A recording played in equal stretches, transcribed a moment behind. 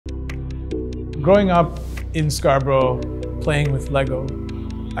Growing up in Scarborough, playing with Lego,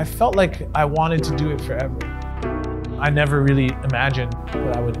 I felt like I wanted to do it forever. I never really imagined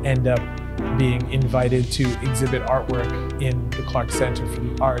that I would end up being invited to exhibit artwork in the Clark Center for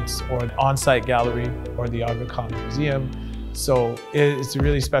the Arts or the Onsite Gallery or the Aga Khan Museum. So it's a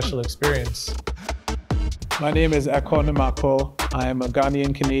really special experience. My name is Ekow Nimako. I am a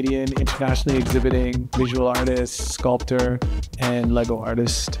Ghanaian-Canadian, internationally exhibiting visual artist, sculptor, and Lego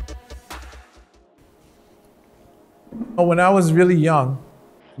artist. When I was really young,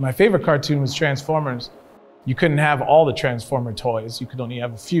 my favorite cartoon was Transformers. You couldn't have all the Transformer toys, you could only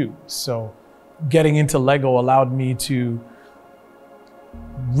have a few. So getting into Lego allowed me to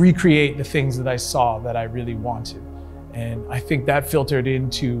recreate the things that I saw that I really wanted. And I think that filtered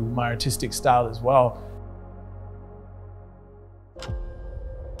into my artistic style as well.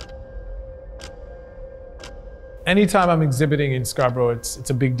 Anytime I'm exhibiting in Scarborough, it's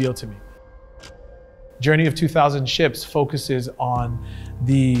a big deal to me. Journey of 2,000 Ships focuses on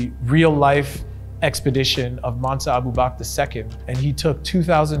the real-life expedition of Mansa Abu Bakr II, and he took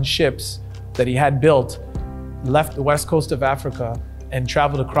 2,000 ships that he had built, left the west coast of Africa, and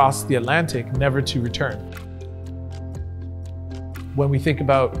traveled across the Atlantic, never to return. When we think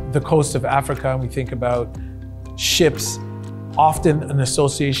about the coast of Africa and we think about ships, often an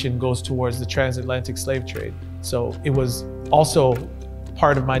association goes towards the transatlantic slave trade. So it was also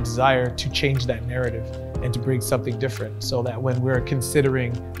part of my desire to change that narrative and to bring something different, so that when we're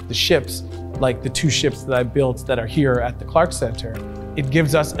considering the ships, like the two ships that I built that are here at the Clark Center, it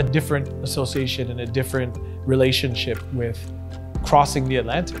gives us a different association and a different relationship with crossing the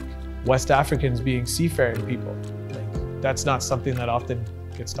Atlantic. West Africans being seafaring people. That's not something that often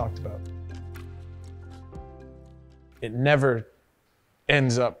gets talked about. It never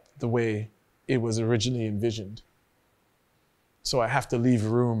ends up the way it was originally envisioned. So I have to leave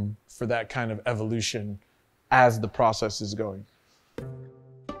room for that kind of evolution as the process is going.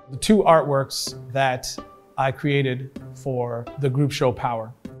 The two artworks that I created for the group show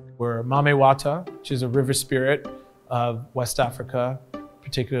Power were Mame Wata, which is a river spirit of West Africa,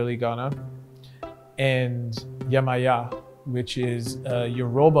 particularly Ghana, and Yamaya, which is a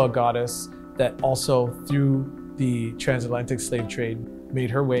Yoruba goddess that also, through the transatlantic slave trade,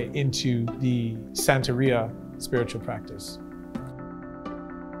 made her way into the Santeria spiritual practice.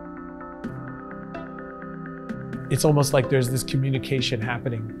 It's almost like there's this communication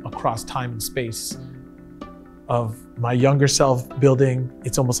happening across time and space of my younger self building.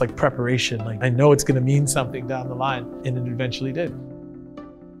 It's almost like preparation. Like I know it's gonna mean something down the line, and it eventually did.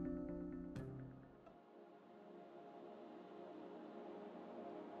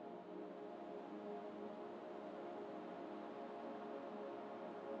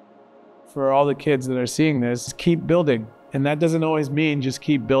 For all the kids that are seeing this, keep building. And that doesn't always mean just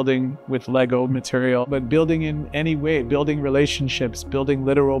keep building with Lego material, but building in any way, building relationships, building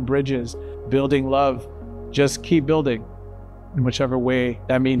literal bridges, building love. Just keep building in whichever way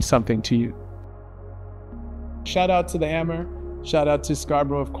that means something to you. Shout out to the Hammer. Shout out to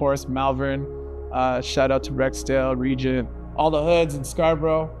Scarborough, of course, Malvern. Shout out to Rexdale, Regent, all the hoods in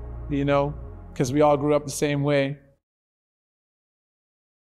Scarborough, you know, because we all grew up the same way.